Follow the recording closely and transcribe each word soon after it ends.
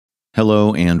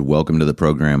Hello and welcome to the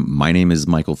program. My name is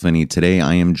Michael Finney. Today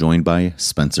I am joined by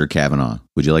Spencer Cavanaugh.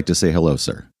 Would you like to say hello,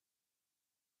 sir?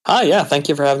 Hi, yeah. Thank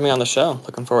you for having me on the show.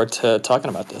 Looking forward to talking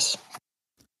about this.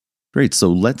 Great.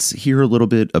 So let's hear a little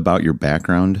bit about your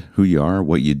background, who you are,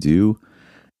 what you do,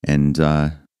 and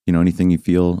anything you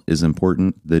feel is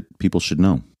important that people should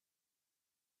know.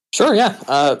 Sure, yeah.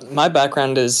 My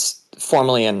background is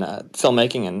formally in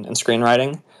filmmaking and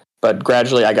screenwriting, but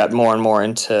gradually I got more and more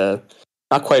into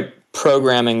not quite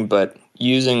programming, but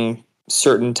using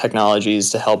certain technologies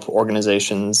to help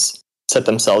organizations set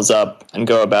themselves up and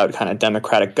go about kind of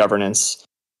democratic governance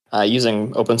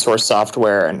using open source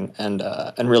software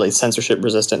and really censorship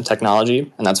resistant technology.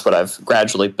 And that's what I've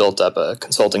gradually built up a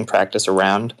consulting practice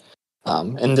around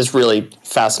in this really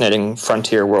fascinating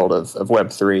frontier world of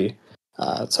Web3.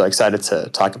 So excited to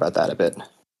talk about that a bit.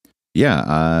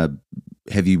 Yeah.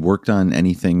 Have you worked on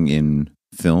anything in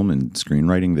film and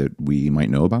screenwriting that we might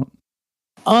know about?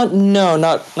 No,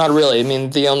 not really. I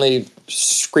mean, the only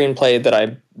screenplay that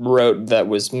I wrote that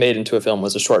was made into a film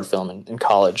was a short film in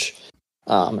college.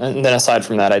 And then aside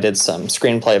from that, I did some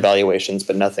screenplay evaluations,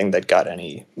 but nothing that got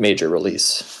any major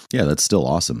release. Yeah, that's still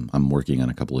awesome. I'm working on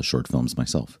a couple of short films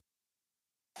myself.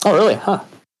 Oh, really? Huh.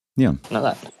 Yeah. Know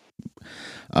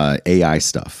that. AI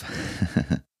stuff.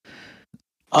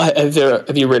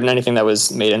 Have you written anything that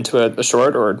was made into a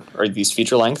short or these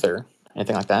feature length or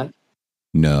anything like that?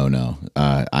 No.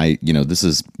 This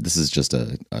is just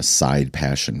a side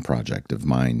passion project of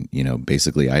mine.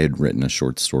 Basically I had written a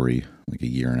short story like a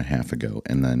year and a half ago,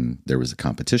 and then there was a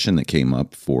competition that came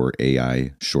up for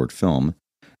AI short film.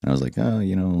 And I was like,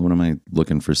 what am I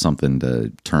looking for something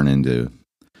to turn into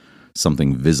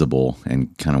something visible,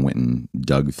 and kind of went and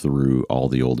dug through all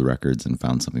the old records and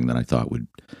found something that I thought would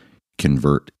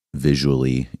convert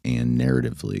visually and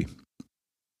narratively.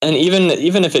 And even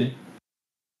if it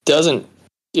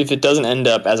doesn't end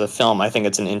up as a film, I think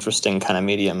it's an interesting kind of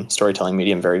medium, storytelling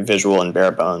medium, very visual and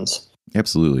bare bones.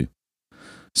 Absolutely.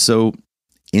 So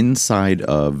inside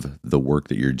of the work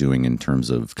that you're doing in terms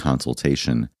of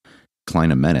consultation,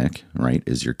 Clinamenic, right,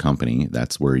 is your company.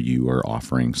 That's where you are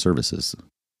offering services.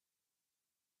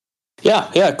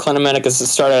 Yeah. Clinamenic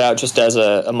started out just as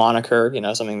a moniker,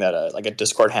 something that like a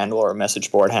Discord handle or a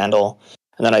message board handle.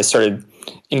 And then I started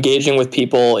engaging with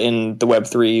people in the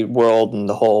Web3 world and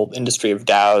the whole industry of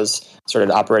DAOs,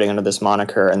 started operating under this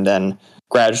moniker. And then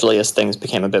gradually, as things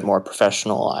became a bit more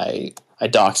professional, I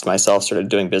doxed myself, started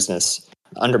doing business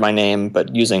under my name,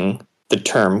 but using the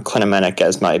term Clinamenic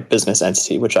as my business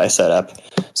entity, which I set up.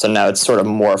 So now it's sort of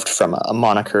morphed from a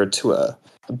moniker to a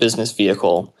business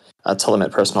vehicle to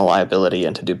limit personal liability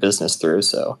and to do business through.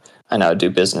 So I now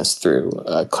do business through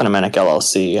Clinamenic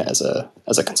LLC as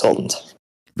a consultant.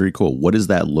 Very cool. What does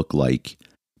that look like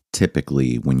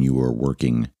typically when you are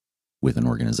working with an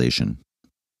organization?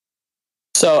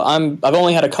 So I've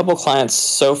only had a couple clients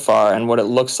so far, and what it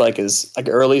looks like is like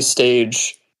early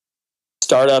stage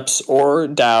startups or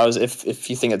DAOs. If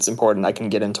you think it's important, I can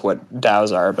get into what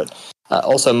DAOs are, but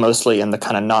also mostly in the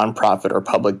kind of nonprofit or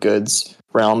public goods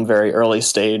realm, very early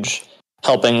stage,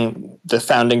 helping the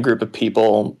founding group of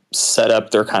people set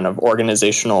up their kind of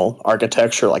organizational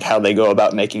architecture, like how they go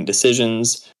about making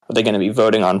decisions. Are they going to be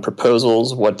voting on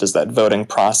proposals? What does that voting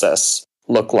process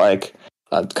look like?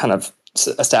 Kind of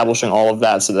establishing all of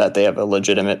that so that they have a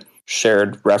legitimate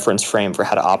shared reference frame for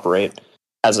how to operate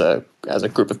as a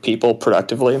group of people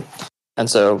productively. And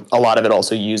so a lot of it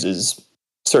also uses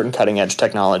certain cutting edge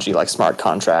technology like smart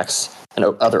contracts and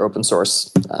other open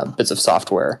source bits of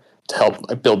software to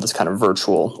help build this kind of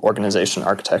virtual organization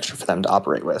architecture for them to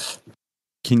operate with.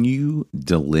 Can you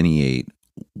delineate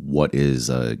what is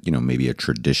maybe a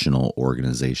traditional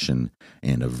organization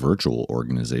and a virtual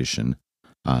organization?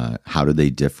 How do they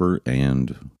differ,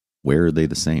 and where are they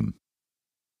the same?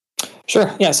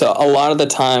 Sure. Yeah. So a lot of the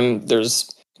time there's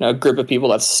a group of people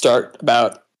that start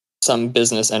about some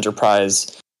business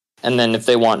enterprise, and then if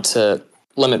they want to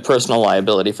limit personal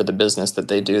liability for the business that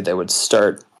they do, they would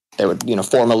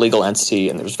form a legal entity,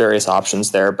 and there's various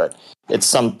options there, but it's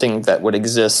something that would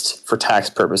exist for tax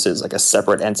purposes, like a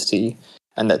separate entity,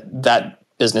 and that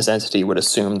business entity would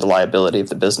assume the liability of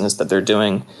the business that they're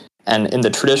doing. And in the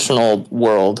traditional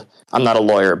world, I'm not a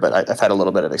lawyer, but I've had a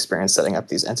little bit of experience setting up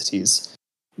these entities.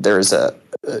 There's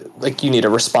you need a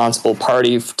responsible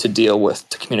party to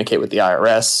communicate with the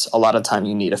IRS. A lot of time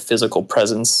you need a physical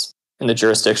presence in the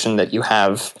jurisdiction that you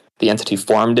have the entity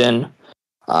formed in.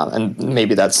 And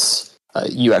maybe that's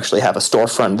you actually have a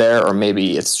storefront there, or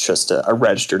maybe it's just a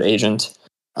registered agent.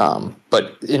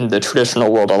 But in the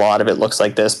traditional world, a lot of it looks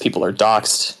like this. People are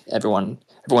doxxed.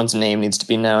 Everyone's name needs to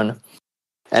be known.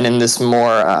 And in this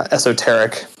more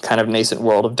esoteric kind of nascent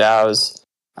world of DAOs,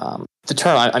 the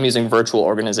term I'm using, virtual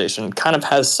organization, kind of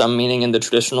has some meaning in the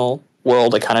traditional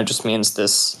world. It kind of just means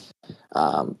this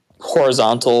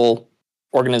horizontal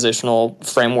organizational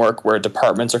framework where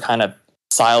departments are kind of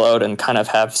siloed and kind of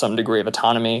have some degree of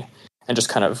autonomy and just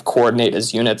kind of coordinate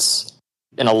as units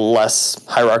in a less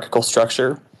hierarchical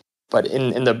structure. But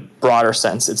in the broader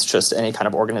sense, it's just any kind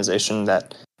of organization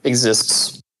that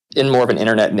exists in more of an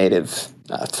internet native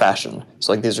fashion.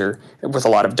 So like these are, with a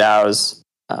lot of DAOs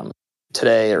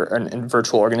today or in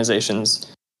virtual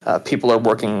organizations, people are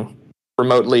working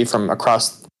remotely from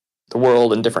across the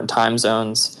world in different time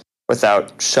zones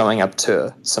without showing up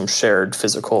to some shared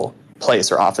physical place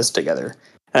or office together.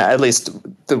 And at least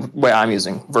the way I'm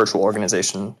using virtual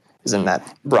organization is in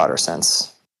that broader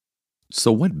sense.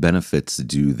 So what benefits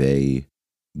do they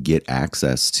get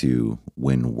access to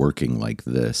when working like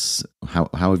this? How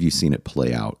have you seen it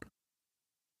play out?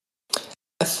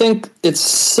 I think it's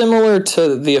similar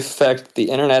to the effect the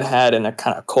internet had in a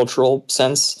kind of cultural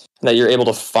sense, that you're able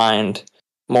to find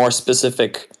more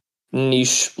specific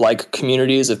niche-like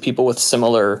communities of people with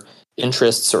similar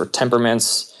interests or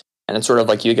temperaments, and it's sort of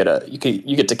like you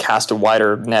get to cast a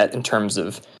wider net in terms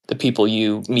of the people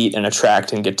you meet and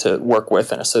attract and get to work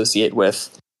with and associate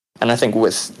with. And I think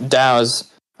with DAOs,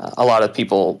 a lot of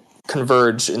people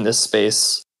converge in this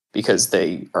space because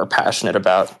they are passionate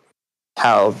about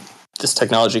how this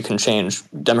technology can change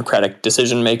democratic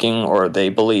decision making, or they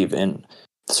believe in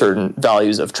certain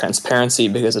values of transparency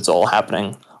because it's all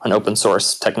happening on open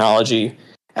source technology.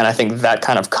 And I think that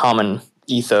kind of common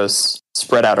ethos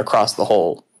spread out across the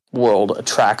whole world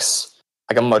attracts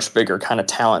like a much bigger kind of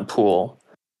talent pool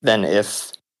than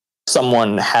if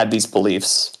someone had these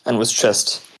beliefs and was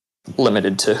just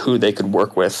limited to who they could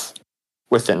work with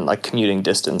within like commuting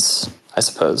distance, I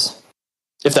suppose.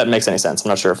 If that makes any sense. I'm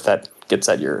not sure if that gets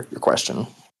at your question.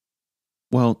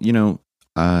 Well,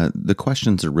 the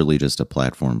questions are really just a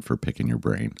platform for picking your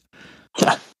brain.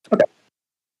 Yeah. Okay.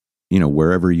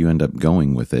 Wherever you end up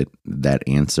going with it, that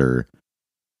answer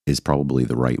is probably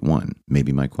the right one.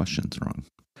 Maybe my question's wrong.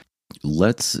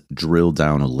 Let's drill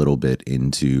down a little bit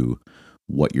into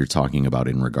what you're talking about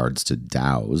in regards to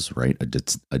DAOs, right?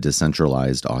 A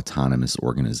decentralized autonomous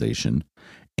organization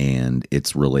and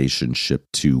its relationship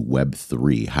to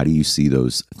Web3. How do you see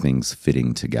those things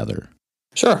fitting together?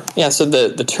 Sure. Yeah. So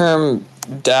the term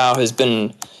DAO has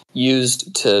been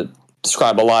used to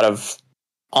describe a lot of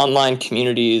online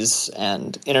communities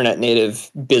and internet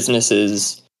native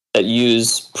businesses that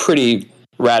use pretty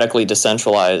radically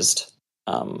decentralized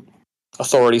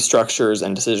authority structures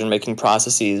and decision-making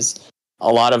processes.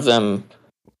 A lot of them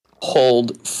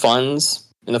hold funds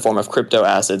in the form of crypto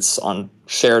assets on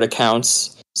shared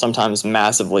accounts, sometimes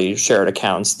massively shared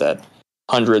accounts that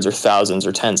hundreds or thousands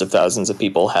or tens of thousands of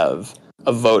people have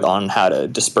a vote on how to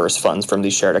disperse funds from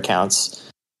these shared accounts.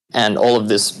 And all of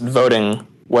this voting,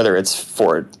 whether it's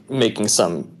for making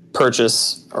some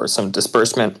purchase or some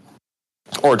disbursement,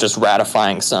 or just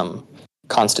ratifying some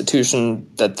constitution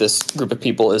that this group of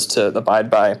people is to abide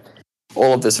by,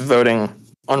 all of this voting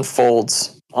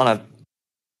unfolds on a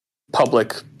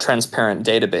public, transparent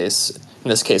database. In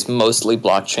this case, mostly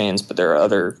blockchains, but there are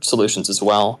other solutions as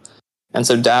well. And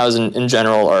so DAOs in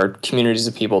general are communities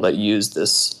of people that use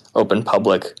this open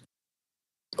public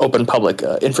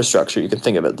infrastructure. You can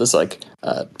think of it as like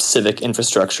civic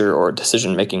infrastructure or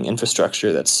decision-making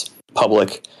infrastructure that's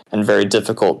public and very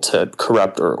difficult to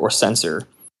corrupt or censor.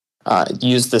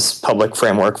 Use this public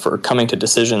framework for coming to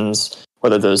decisions,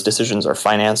 whether those decisions are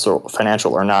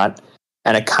financial or not.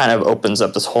 And it kind of opens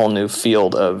up this whole new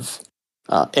field of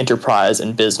enterprise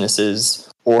and businesses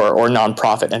or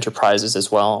nonprofit enterprises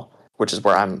as well, which is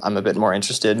where I'm a bit more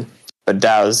interested. But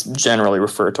DAOs generally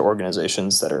refer to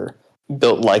organizations that are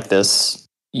built like this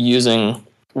using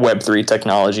Web3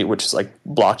 technology, which is like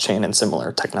blockchain and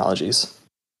similar technologies.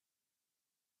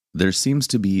 There seems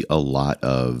to be a lot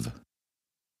of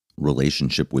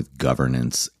relationship with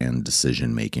governance and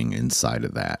decision making inside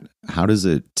of that. How does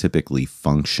it typically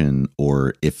function,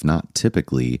 or if not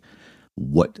typically,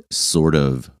 what sort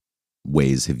of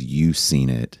ways have you seen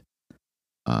it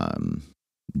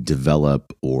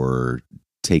develop or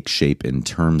take shape in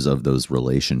terms of those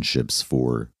relationships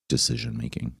for decision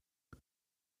making?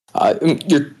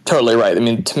 You're totally right. I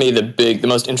mean, to me, the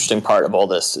most interesting part of all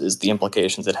this is the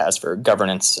implications it has for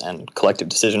governance and collective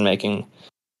decision making.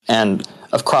 And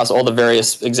across all the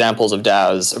various examples of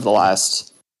DAOs over the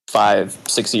last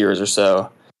 5-6 years or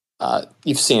so,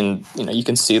 you've seen, you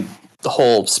can see the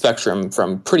whole spectrum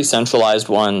from pretty centralized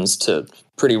ones to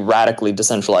pretty radically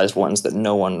decentralized ones that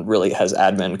no one really has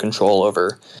admin control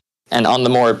over. And on the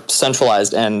more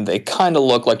centralized end, they kind of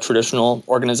look like traditional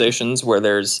organizations where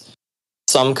there's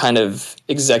some kind of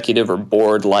executive or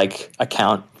board-like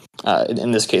account.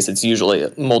 In this case, it's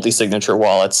usually multi-signature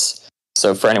wallets.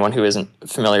 So for anyone who isn't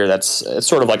familiar, it's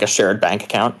sort of like a shared bank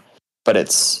account, but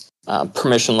it's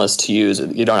permissionless to use.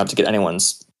 You don't have to get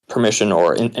anyone's permission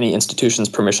or any institution's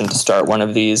permission to start one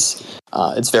of these.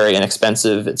 It's very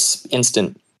inexpensive. It's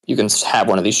instant. You can have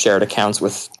one of these shared accounts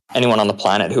with anyone on the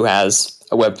planet who has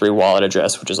a Web3 wallet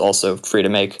address, which is also free to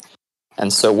make.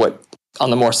 And so what on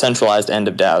the more centralized end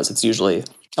of DAOs, it's usually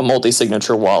a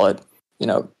multi-signature wallet,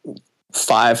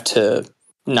 5 to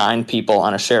 9 people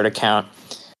on a shared account.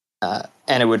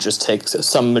 And it would just take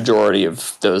some majority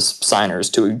of those signers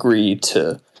to agree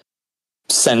to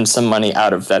send some money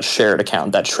out of that shared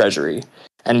account, that treasury.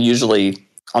 And usually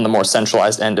on the more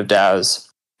centralized end of DAOs,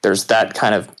 there's that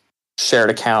kind of shared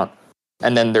account.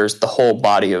 And then there's the whole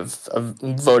body of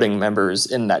voting members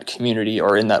in that community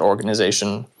or in that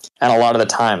organization. And a lot of the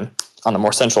time, on the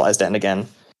more centralized end, again,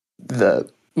 the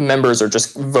members are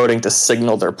just voting to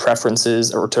signal their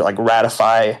preferences or to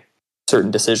ratify certain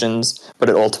decisions, but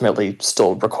it ultimately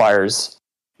still requires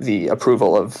the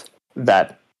approval of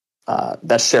that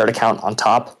shared account on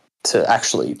top to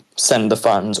actually send the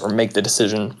funds or make the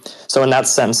decision. So in that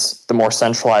sense, the more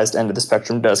centralized end of the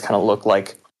spectrum does kind of look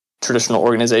like traditional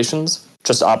organizations,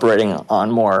 just operating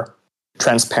on more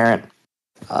transparent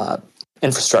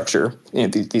infrastructure,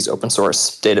 these open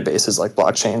source databases like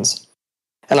blockchains.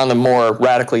 And on the more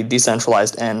radically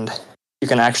decentralized end, you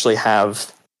can actually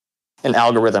have an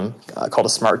algorithm called a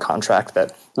smart contract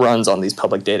that runs on these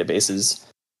public databases,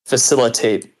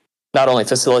 not only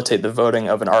facilitate the voting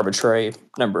of an arbitrary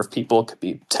number of people, could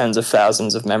be tens of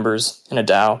thousands of members in a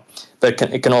DAO, but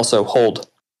it can also hold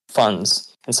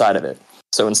funds inside of it.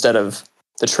 So instead of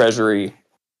the treasury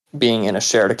being in a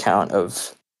shared account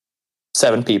of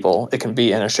 7 people, it can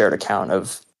be in a shared account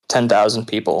of 10,000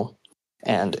 people.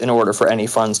 And in order for any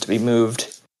funds to be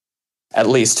moved, at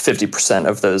least 50%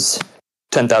 of those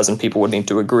 10,000 people would need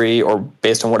to agree, or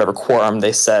based on whatever quorum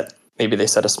they set, maybe they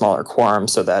set a smaller quorum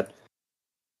so that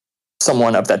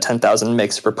someone of that 10,000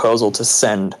 makes a proposal to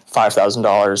send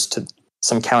 $5,000 to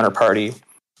some counterparty,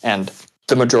 and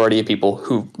the majority of people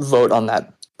who vote on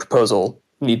that proposal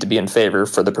need to be in favor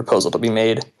for the proposal to be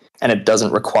made, and it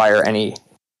doesn't require any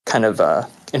kind of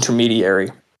intermediary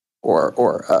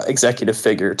or executive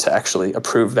figure to actually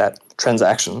approve that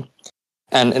transaction.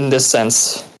 And in this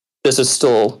sense, this is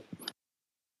still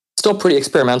pretty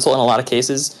experimental in a lot of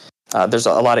cases. There's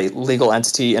a lot of legal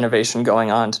entity innovation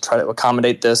going on to try to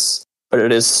accommodate this, but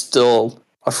it is still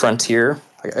a frontier,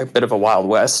 a bit of a Wild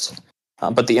West.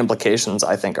 But the implications,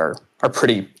 I think, are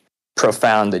pretty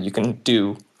profound, that you can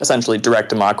do essentially direct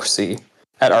democracy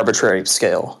at arbitrary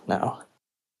scale now.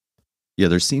 Yeah,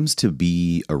 there seems to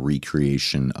be a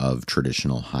recreation of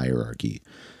traditional hierarchy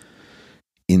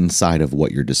inside of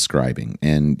what you're describing.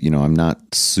 And, I'm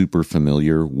not super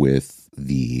familiar with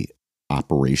the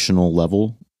operational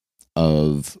level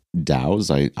of DAOs.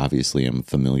 I obviously am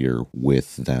familiar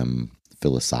with them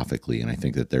philosophically, and I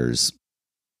think that there's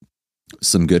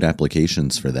some good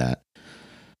applications for that.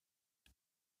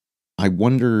 I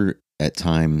wonder at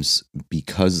times,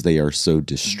 because they are so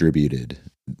distributed,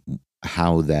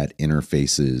 how that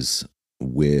interfaces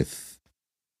with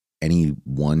any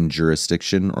one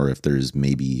jurisdiction, or if there's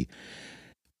maybe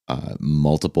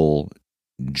multiple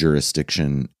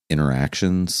jurisdiction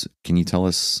interactions. Can you tell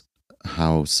us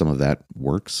how some of that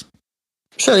works?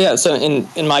 Sure, yeah. So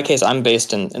in my case, I'm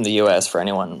based in the US for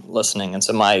anyone listening. And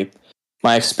so my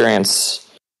experience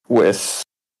with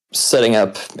setting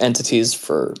up entities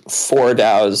for 4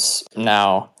 DAOs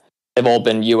now, they've all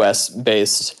been US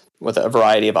based with a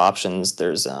variety of options.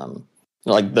 There's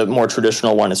like the more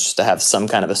traditional one is just to have some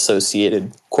kind of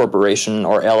associated corporation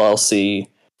or LLC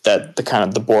that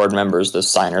the board members, the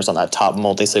signers on that top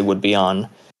multi-sig would be on.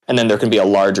 And then there can be a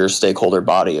larger stakeholder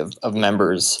body of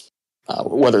members,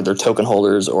 whether they're token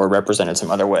holders or represented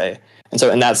some other way. And so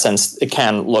in that sense, it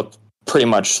can look pretty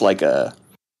much like a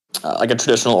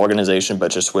traditional organization,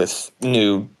 but just with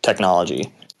new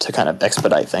technology to kind of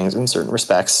expedite things in certain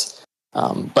respects.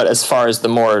 But as far as the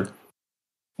more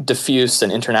diffuse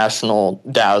and international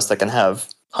DAOs that can have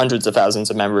hundreds of thousands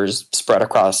of members spread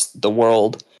across the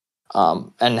world,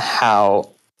 and how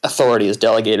authority is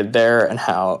delegated there and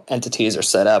how entities are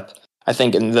set up, I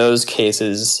think in those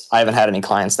cases, I haven't had any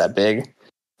clients that big,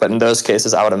 but in those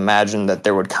cases, I would imagine that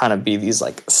there would kind of be these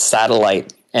like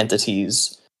satellite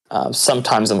entities,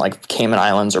 sometimes in like Cayman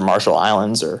Islands or Marshall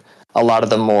Islands, or a lot of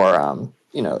the more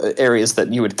areas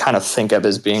that you would kind of think of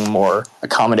as being more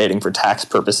accommodating for tax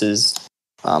purposes.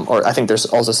 Or I think there's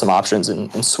also some options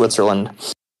in Switzerland.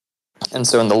 And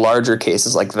so in the larger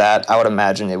cases like that, I would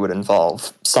imagine it would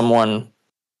involve some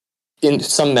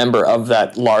member of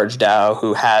that large DAO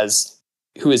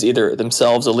who is either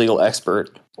themselves a legal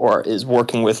expert or is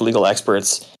working with legal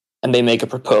experts, and they make a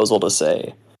proposal to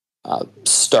say,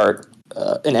 start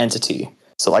an entity.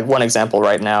 So like one example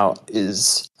right now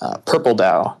is Purple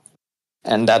DAO,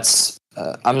 and that's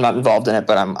I'm not involved in it,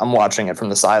 but I'm watching it from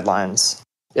the sidelines.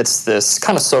 It's this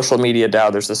kind of social media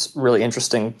DAO. There's this really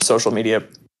interesting social media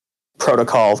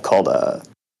protocol called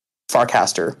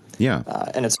Farcaster. Yeah.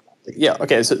 And it's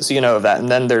okay. So you know of that, and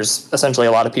then there's essentially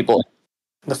a lot of people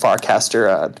in the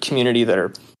Farcaster community that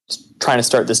are trying to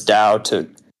start this DAO to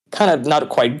kind of not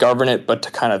quite govern it, but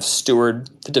to kind of steward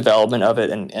the development of it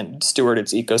and steward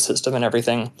its ecosystem and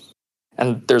everything.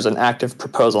 And there's an active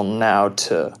proposal now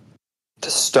to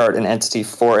start an entity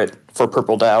for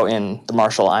Purple DAO in the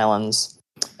Marshall Islands.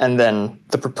 And then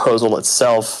the proposal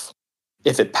itself,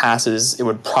 if it passes, it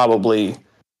would probably,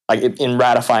 like in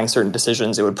ratifying certain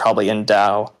decisions, it would probably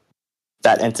endow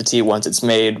that entity once it's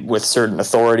made with certain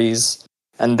authorities.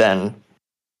 And then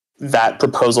that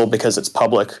proposal, because it's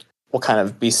public, will kind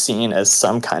of be seen as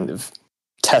some kind of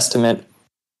testament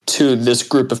to this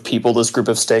group of people, this group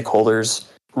of stakeholders,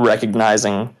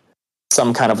 recognizing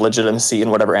some kind of legitimacy in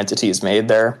whatever entity is made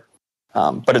there.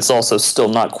 But it's also still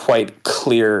not quite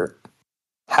clear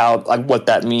what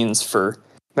that means for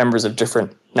members of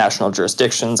different national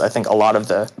jurisdictions. I think a lot of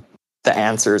the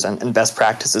answers and best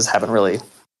practices haven't really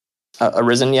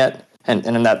arisen yet. And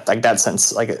in that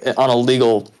sense, like on a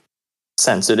legal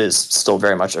sense, it is still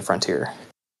very much a frontier.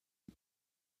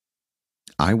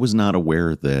 I was not aware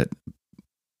of the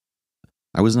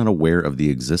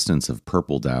existence of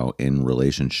Purple DAO in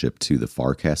relationship to the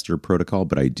Farcaster protocol,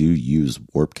 but I do use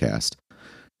Warpcast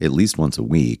at least once a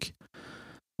week.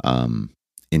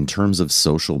 In terms of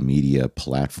social media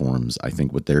platforms, I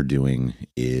think what they're doing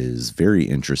is very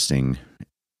interesting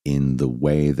in the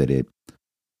way that it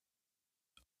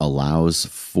allows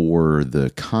for the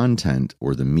content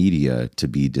or the media to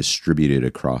be distributed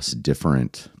across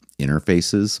different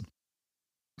interfaces.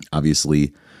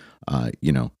 Obviously,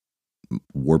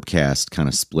 Warpcast kind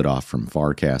of split off from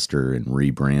Farcaster and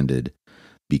rebranded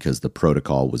because the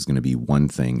protocol was going to be one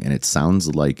thing. And it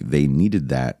sounds like they needed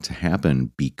that to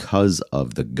happen because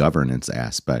of the governance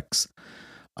aspects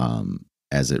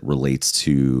as it relates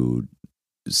to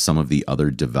some of the other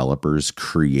developers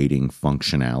creating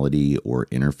functionality or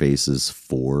interfaces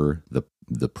for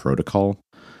the protocol.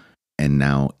 And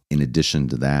now, in addition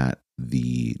to that,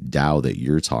 the DAO that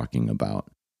you're talking about,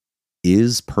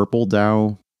 is Purple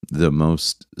DAO the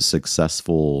most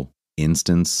successful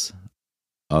instance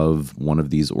of one of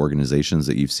these organizations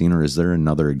that you've seen, or is there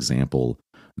another example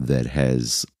that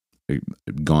has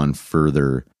gone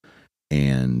further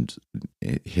and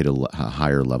hit a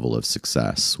higher level of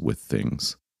success with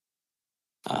things?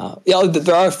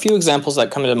 There are a few examples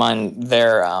that come to mind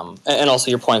there, and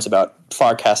also your points about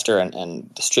Farcaster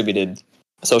and distributed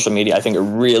social media, I think, are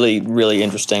really, really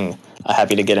interesting.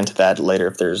 Happy to get into that later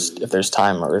if there's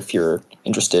time or if you're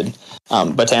interested.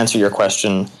 But to answer your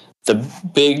question, the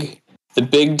big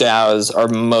DAOs are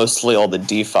mostly all the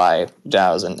DeFi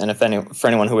DAOs, and for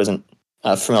anyone who isn't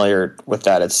familiar with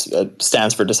that, it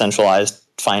stands for decentralized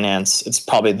finance. It's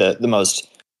probably the most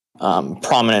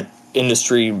prominent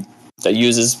industry that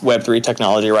uses Web3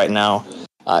 technology right now.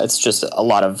 It's just a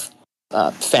lot of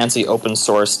fancy open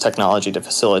source technology to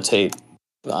facilitate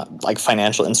like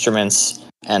financial instruments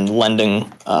and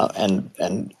lending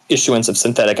and issuance of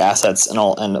synthetic assets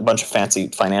and a bunch of fancy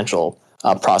financial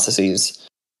processes.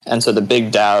 And so the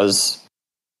big DAOs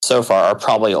so far are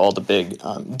probably all the big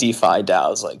DeFi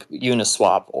DAOs like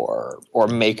Uniswap or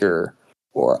Maker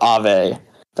or Aave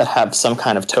that have some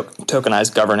kind of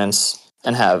tokenized governance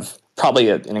and have probably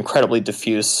an incredibly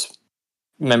diffuse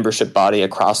membership body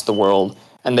across the world.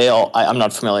 And they all, I'm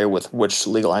not familiar with which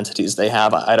legal entities they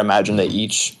have. I'd imagine they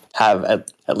each have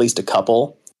at least a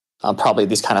couple, probably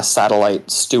these kind of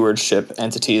satellite stewardship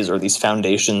entities or these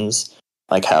foundations,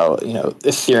 like how,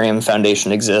 Ethereum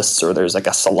Foundation exists, or there's like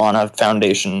a Solana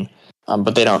Foundation,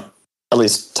 but they don't, at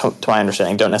least to my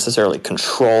understanding, don't necessarily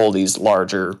control these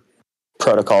larger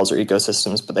protocols or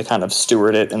ecosystems, but they kind of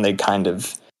steward it and they kind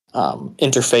of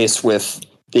interface with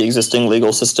the existing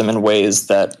legal system in ways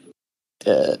that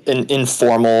an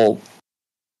informal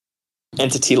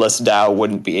entity-less DAO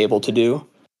wouldn't be able to do.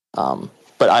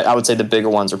 But I would say the bigger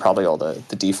ones are probably all the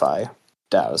DeFi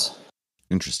DAOs.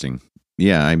 Interesting.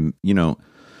 Yeah, I'm,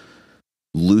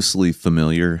 loosely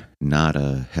familiar, not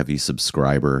a heavy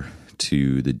subscriber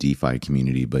to the DeFi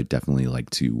community, but definitely like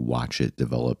to watch it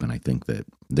develop. And I think that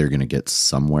they're going to get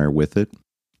somewhere with it.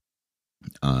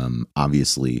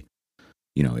 Obviously,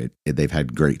 they've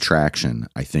had great traction.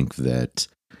 I think that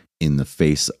in the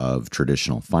face of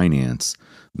traditional finance,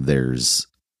 there's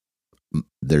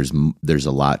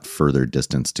a lot further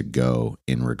distance to go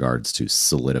in regards to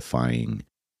solidifying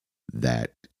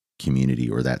that community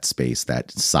or that space,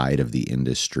 that side of the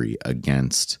industry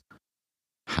against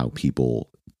how people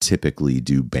typically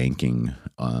do banking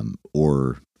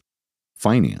or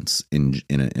finance in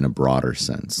a broader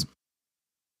sense.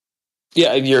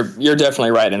 Yeah, you're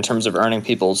definitely right in terms of earning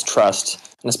people's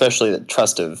trust, and especially the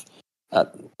trust of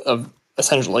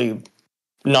essentially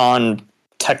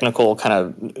non-technical kind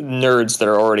of nerds that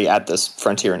are already at this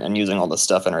frontier and using all this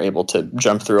stuff and are able to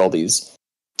jump through all these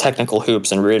technical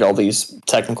hoops and read all these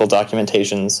technical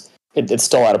documentations. It's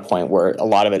still at a point where a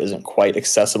lot of it isn't quite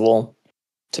accessible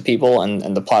to people,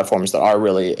 and the platforms that are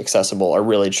really accessible are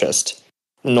really just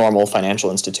normal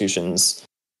financial institutions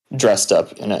dressed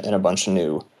up in a bunch of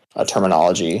new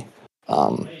terminology.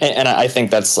 And I think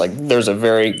that's like, there's a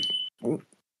very,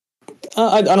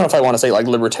 I don't know if I want to say like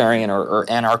libertarian or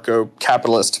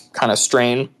anarcho-capitalist kind of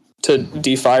strain to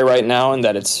DeFi right now, and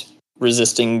that it's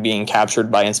resisting being captured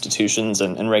by institutions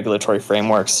and regulatory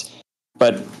frameworks.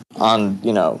 But on,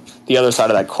 the other side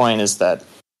of that coin is that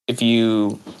if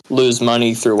you lose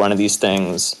money through one of these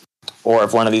things, or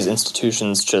if one of these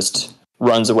institutions just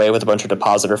runs away with a bunch of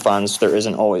depositor funds, there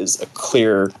isn't always a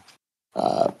clear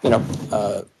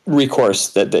recourse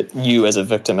that you as a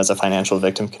victim, as a financial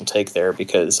victim, can take there,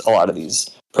 because a lot of these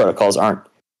protocols aren't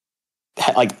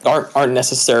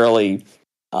necessarily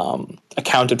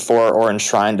accounted for or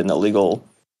enshrined in the legal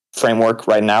framework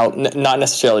right now. Not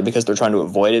necessarily because they're trying to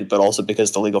avoid it, but also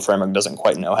because the legal framework doesn't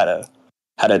quite know how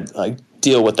to like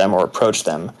deal with them or approach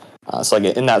them. So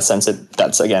like in that sense,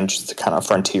 that's again just the kind of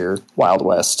frontier Wild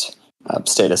West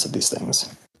status of these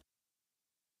things.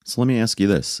 So let me ask you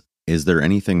this. Is there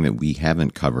anything that we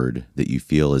haven't covered that you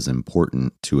feel is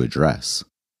important to address?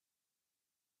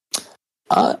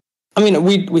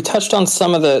 We touched on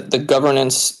some of the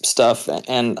governance stuff,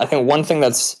 and I think one thing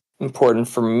that's important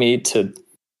for me to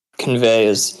convey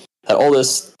is that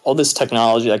all this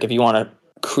technology, like if you want to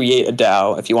create a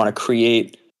DAO, if you want to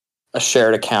create a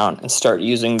shared account and start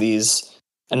using these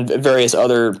and various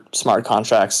other smart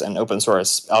contracts and open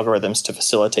source algorithms to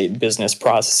facilitate business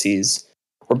processes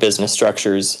or business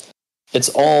structures, it's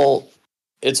all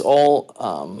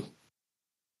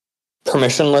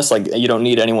permissionless. Like you don't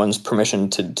need anyone's permission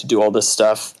to do all this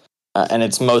stuff, and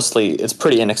it's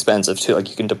pretty inexpensive too. Like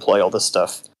you can deploy all this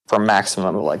stuff for a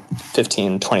maximum of like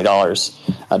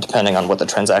 $15-$20, depending on what the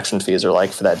transaction fees are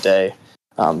like for that day.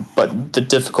 But the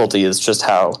difficulty is just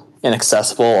how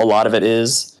inaccessible a lot of it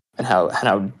is, and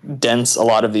how dense a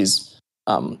lot of these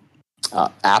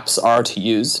apps are to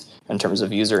use in terms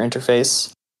of user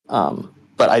interface.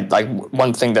 But I like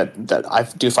one thing that I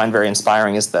do find very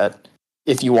inspiring is that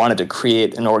if you wanted to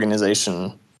create an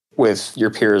organization with your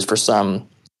peers for some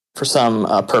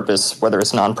purpose, whether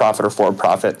it's nonprofit or for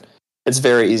profit, it's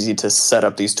very easy to set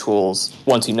up these tools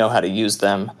once you know how to use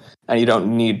them, and you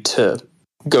don't need to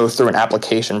go through an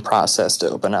application process to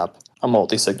open up a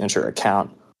multi-signature account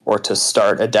or to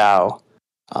start a DAO.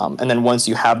 And then once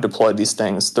you have deployed these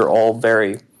things, they're all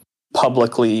very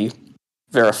publicly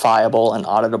verifiable and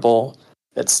auditable.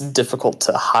 It's difficult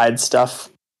to hide stuff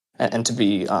and to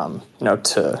be,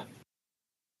 to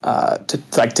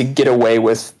get away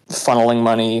with funneling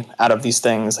money out of these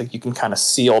things. Like you can kind of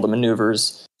see all the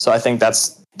maneuvers. So I think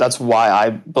that's why I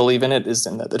believe in it, is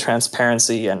in the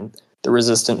transparency and the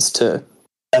resistance to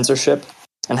censorship,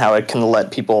 and how it can let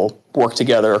people work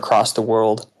together across the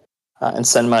world and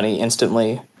send money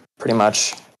instantly, pretty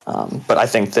much. But I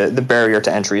think the barrier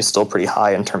to entry is still pretty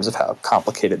high in terms of how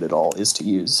complicated it all is to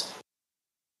use.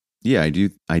 Yeah,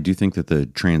 I do think that the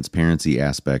transparency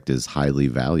aspect is highly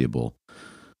valuable.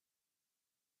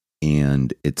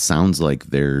 And it sounds like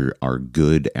there are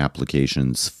good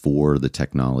applications for the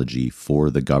technology,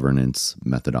 for the governance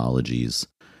methodologies,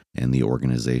 and the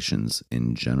organizations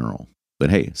in general. But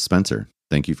hey, Spencer,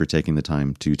 thank you for taking the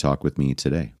time to talk with me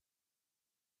today.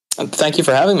 Thank you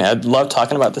for having me. I love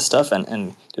talking about this stuff,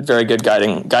 and did very good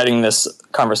guiding this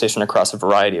conversation across a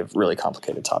variety of really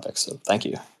complicated topics. So thank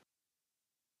you.